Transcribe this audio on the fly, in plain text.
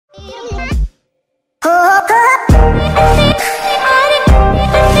Hey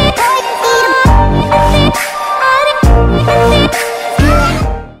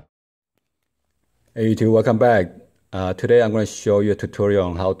YouTube, welcome back. Today I'm going to show you a tutorial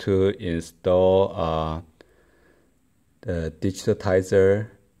on how to install the Digitizer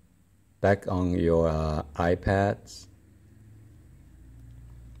back on your iPads.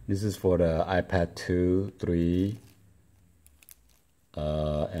 This is for the iPad 2, 3,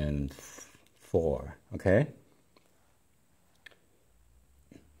 and 4, okay?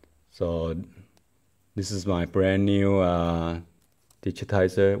 So this is my brand new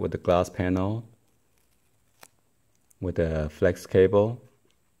Digitizer with the glass panel with a flex cable.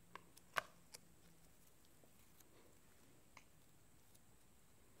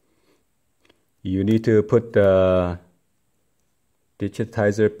 You need to put the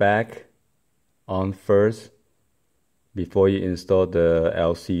Digitizer back on first before you install the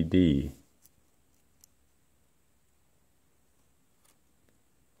LCD.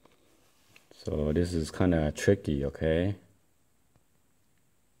 So this is kind of tricky, okay?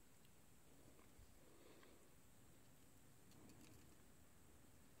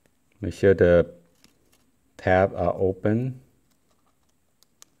 Make sure the tabs are open,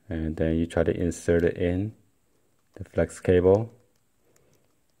 and then you try to insert it in the flex cable.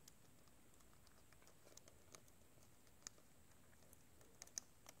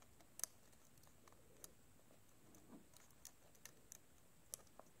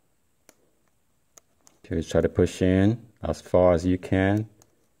 Just try to push in as far as you can.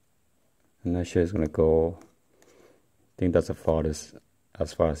 I'm not sure it's gonna go. I think that's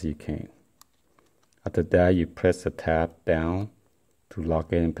as far as you can. After that, you press the tab down to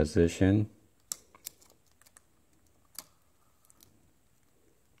lock it in position.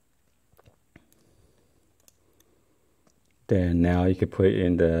 Then now you can put it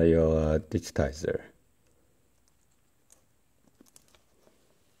in your Digitizer.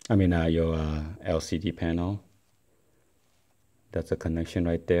 I mean your LCD panel. That's a connection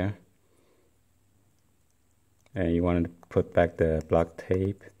right there. And you want to put back the black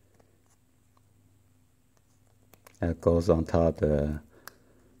tape that goes on top of the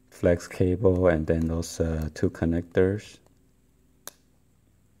flex cable, and then those two connectors.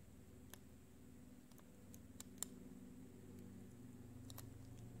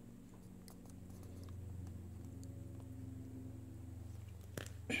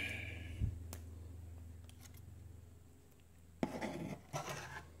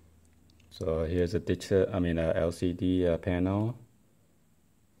 So here's a LCD panel.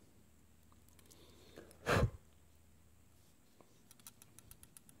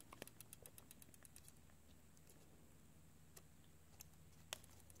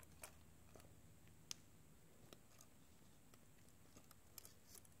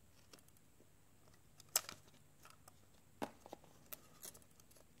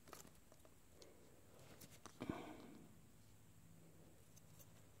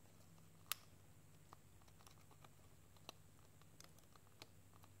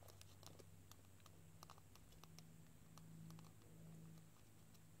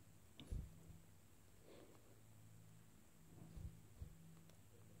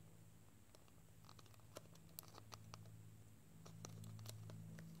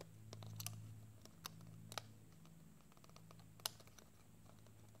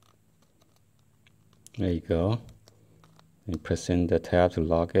 There you go. And press in the tab to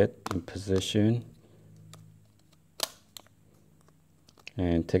lock it in position.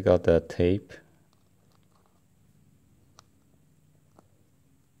 And take out the tape.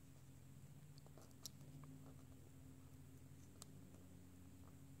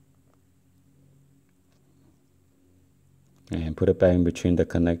 And put it back in between the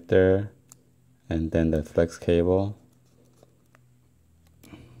connector and then the flex cable.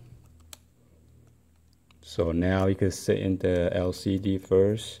 So now you can set in the LCD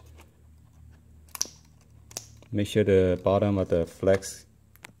first. Make sure the bottom of the flex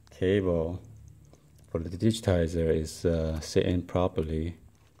cable for the Digitizer is set in properly.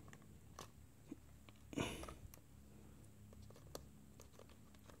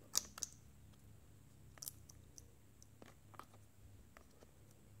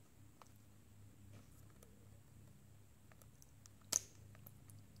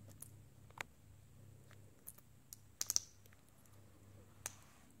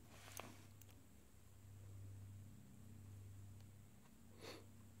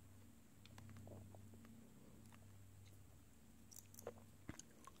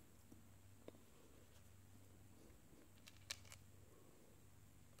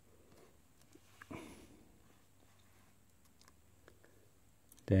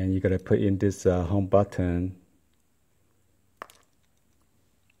 Then you gotta put in this home button.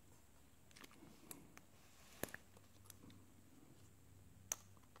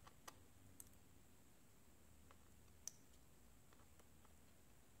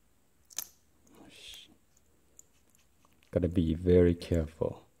 Gotta be very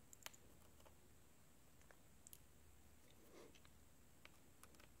careful.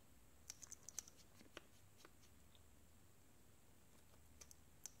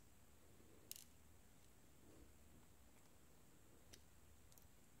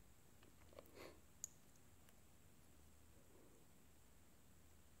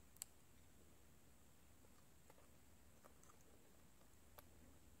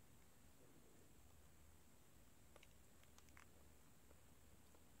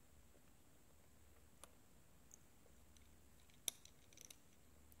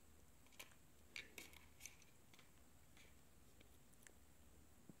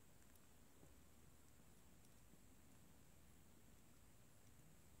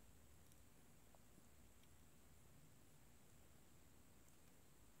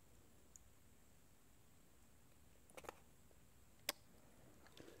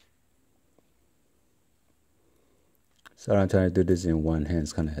 So I'm trying to do this in one hand.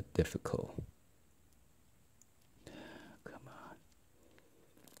 It's kind of difficult. Come on.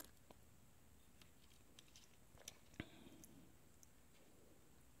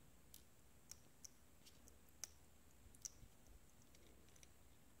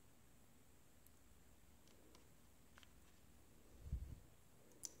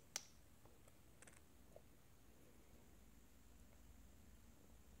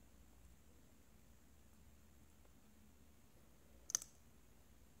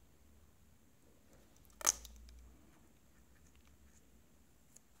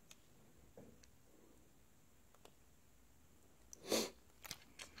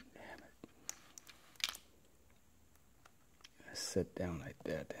 Sit down like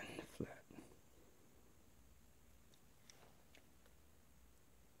that and flat.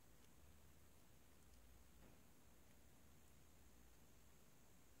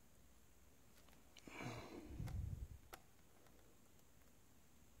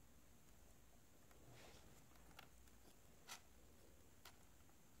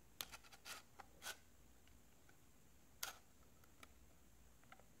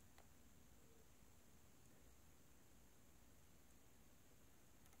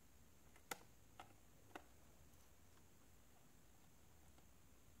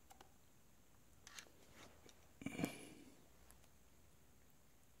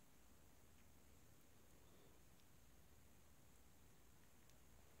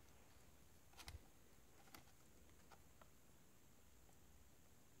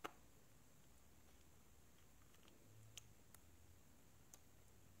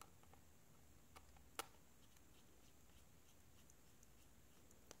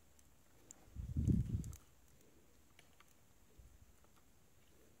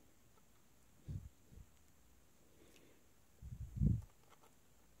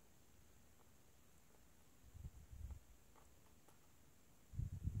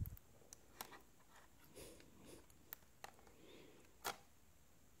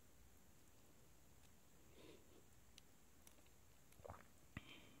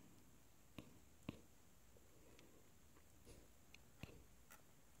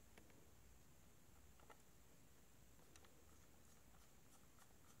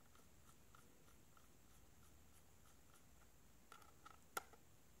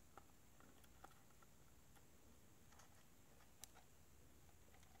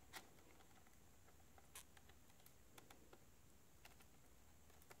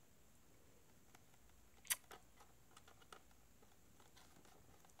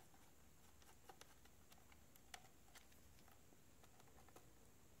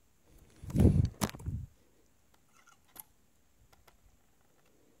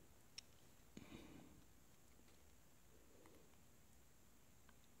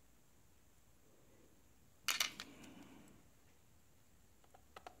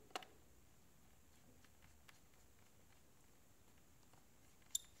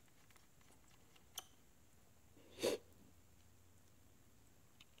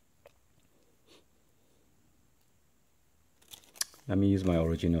 Let me use my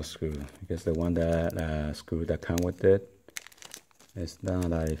original screw because the one that screw that come with it is not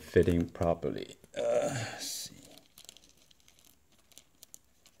like fitting properly. Let's see.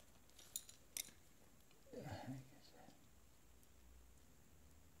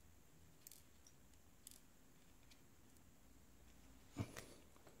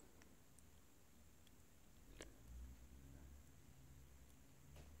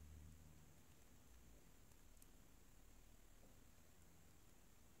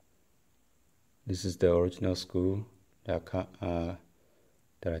 This is the original screw that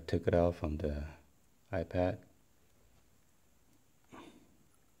I took it out from the iPad.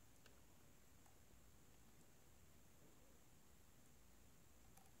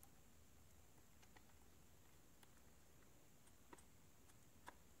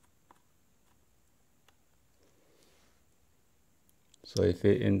 So it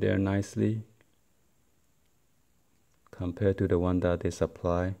fit in there nicely compared to the one that they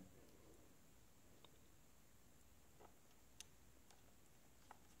supply.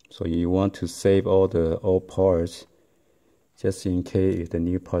 So you want to save all the old parts just in case if the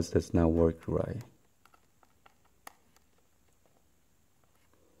new parts does not work right.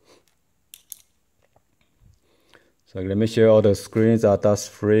 So let me show all the screens are dust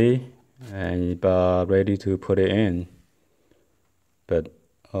free and ready to put it in. But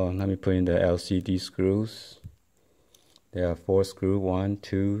let me put in the LCD screws. There are 4 screws, 1,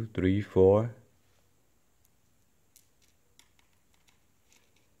 2, 3, 4.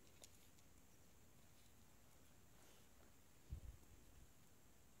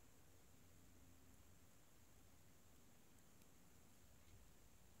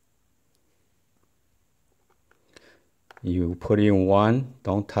 You put in 1,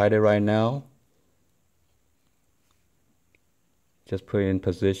 don't tighten it right now. Just put it in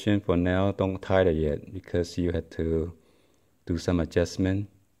position for now, don't tighten it yet because you have to do some adjustment.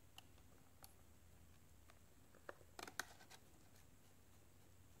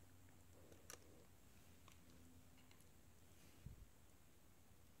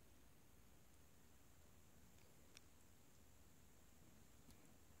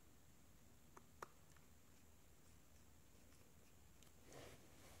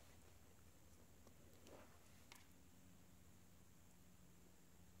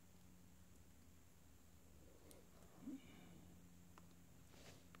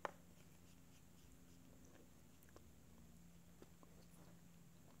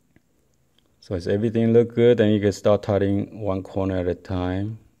 So if everything look good, then you can start tightening one corner at a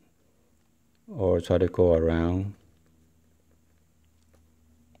time or try to go around.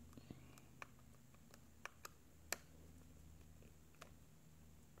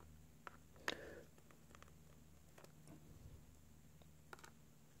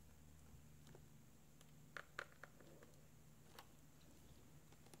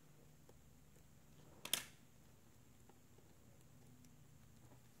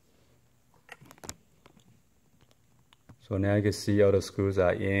 So now you can see all the screws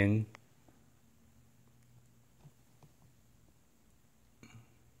are in.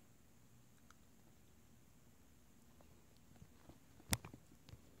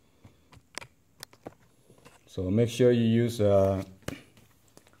 So make sure you use a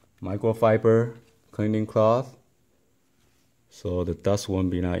microfiber cleaning cloth so the dust will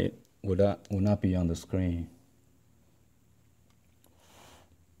not be on the screen.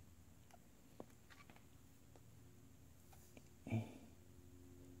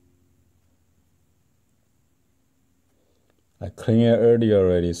 I cleaned it earlier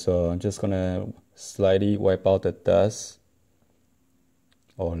already, so I'm just gonna slightly wipe out the dust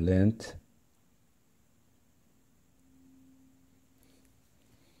or lint.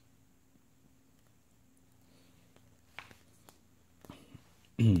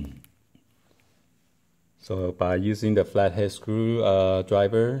 So by using the flathead screw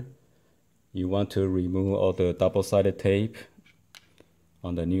driver, you want to remove all the double-sided tape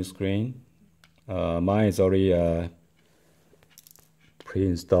on the new screen. Mine is already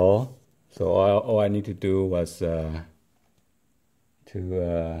pre-installed, so all I need to do was to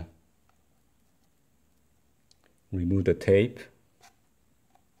remove the tape.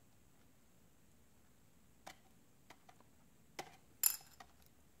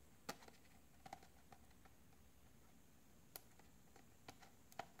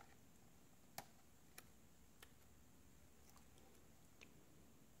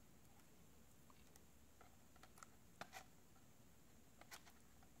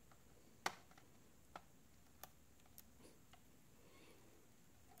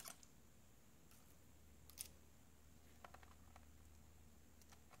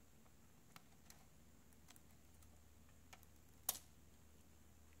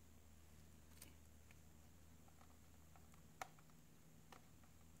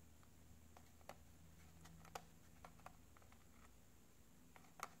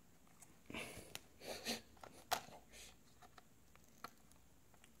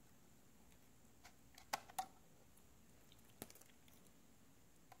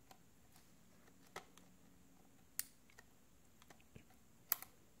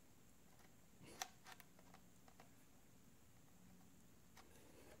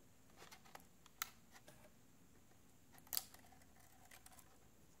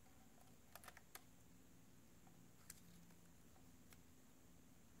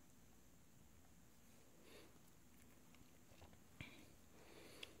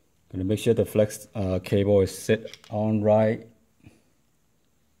 Gonna make sure the flex cable is set on right.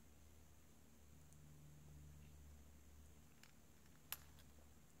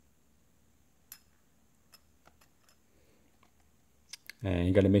 And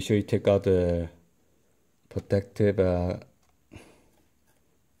you gotta make sure you take out the protective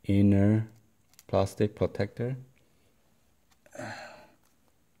inner plastic protector.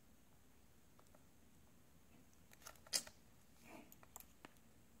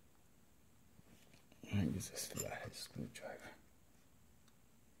 I use this flathead screwdriver.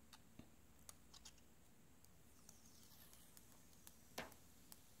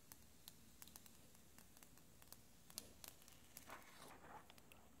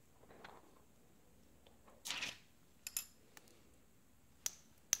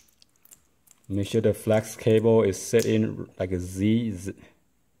 Make sure the flex cable is set in like a Z.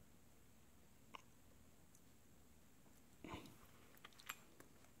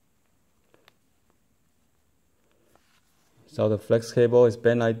 So the flex cable is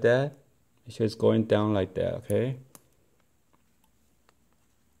bent like that. Make sure it's going down like that, okay?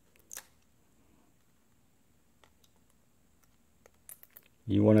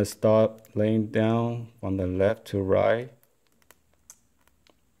 You want to start laying down from the left to right.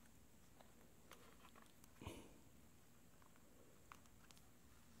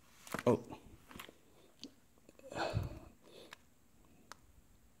 Oh.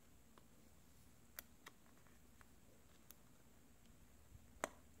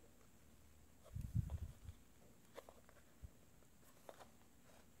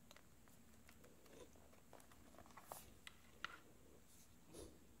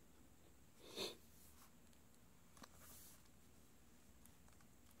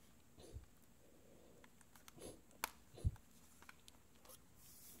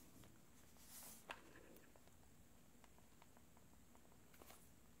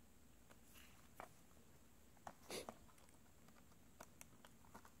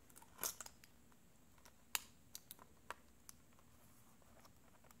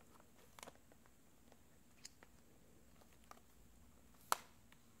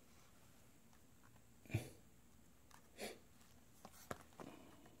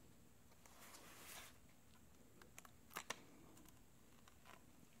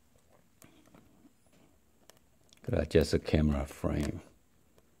 Gotta adjust the camera frame.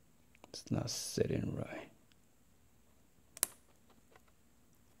 It's not sitting right.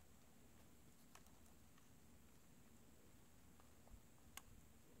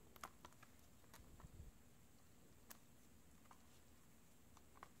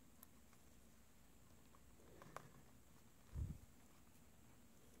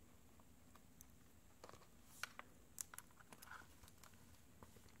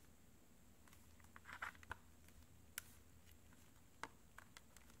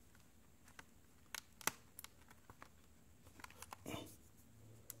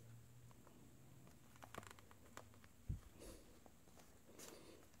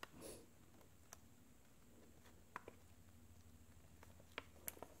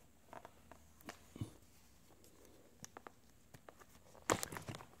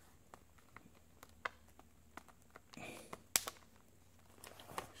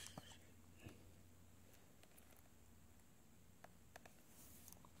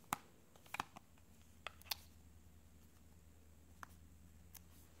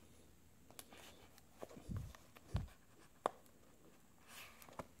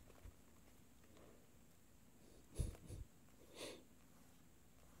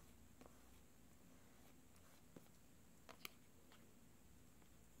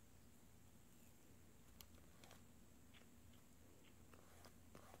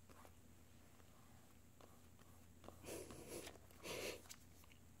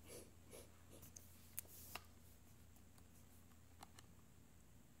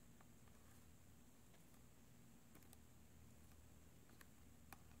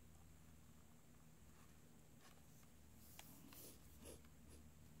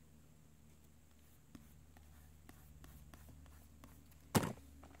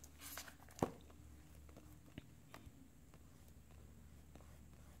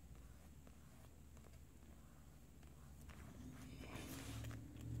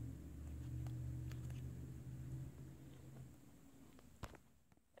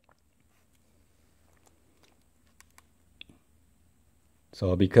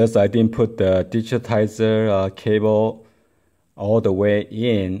 So because I didn't put the digitizer cable all the way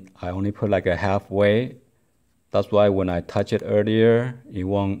in, I only put like a halfway. That's why when I touch it earlier, it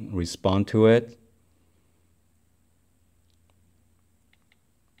won't respond to it.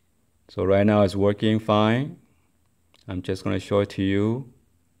 So right now it's working fine. I'm just going to show it to you.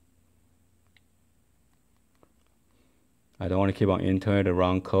 I don't want to keep on entering the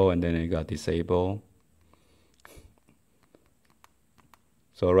wrong code and then it got disabled.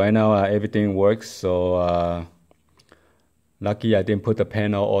 So right now everything works. So lucky I didn't put the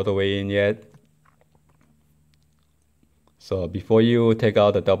panel all the way in yet. So before you take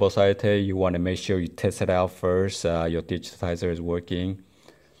out the double-sided tape, you want to make sure you test it out first. Your digitizer is working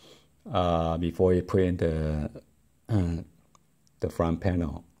before you put in the front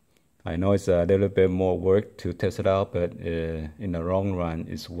panel. I know it's a little bit more work to test it out, but in the long run,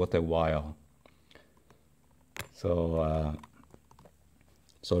 it's worth a while. So,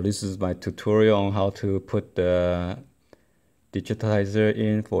 so this is my tutorial on how to put the digitizer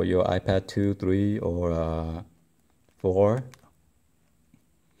in for your iPad 2, 3, or 4.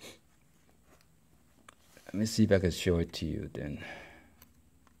 Let me see if I can show it to you then.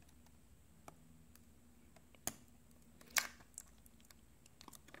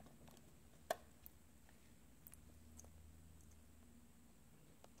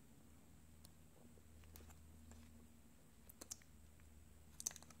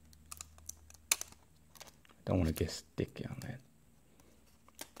 Don't want to get sticky on that.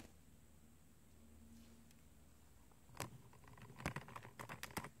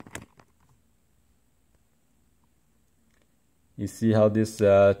 You see how this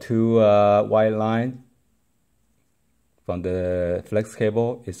two white line from the flex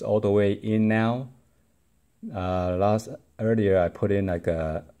cable is all the way in now. Earlier I put in like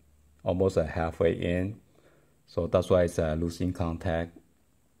almost halfway in, so that's why it's losing contact.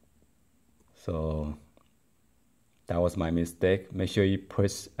 So that was my mistake. Make sure you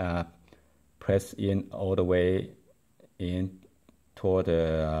press in all the way in toward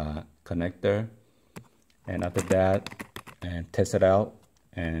the connector, and after that, and test it out,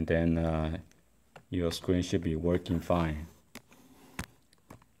 and then your screen should be working fine.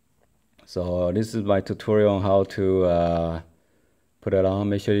 So this is my tutorial on how to put it on.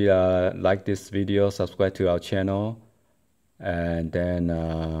 Make sure you like this video, subscribe to our channel, and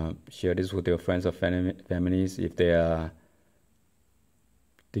then share this with your friends or families if they are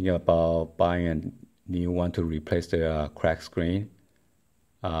thinking about buying a new one to replace the cracked screen.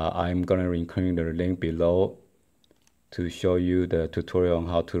 I'm gonna include the link below to show you the tutorial on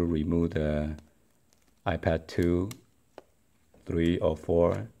how to remove the iPad 2, 3, or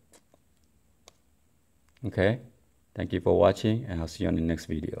 4. Okay, thank you for watching, and I'll see you on the next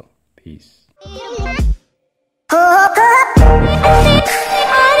video. Peace.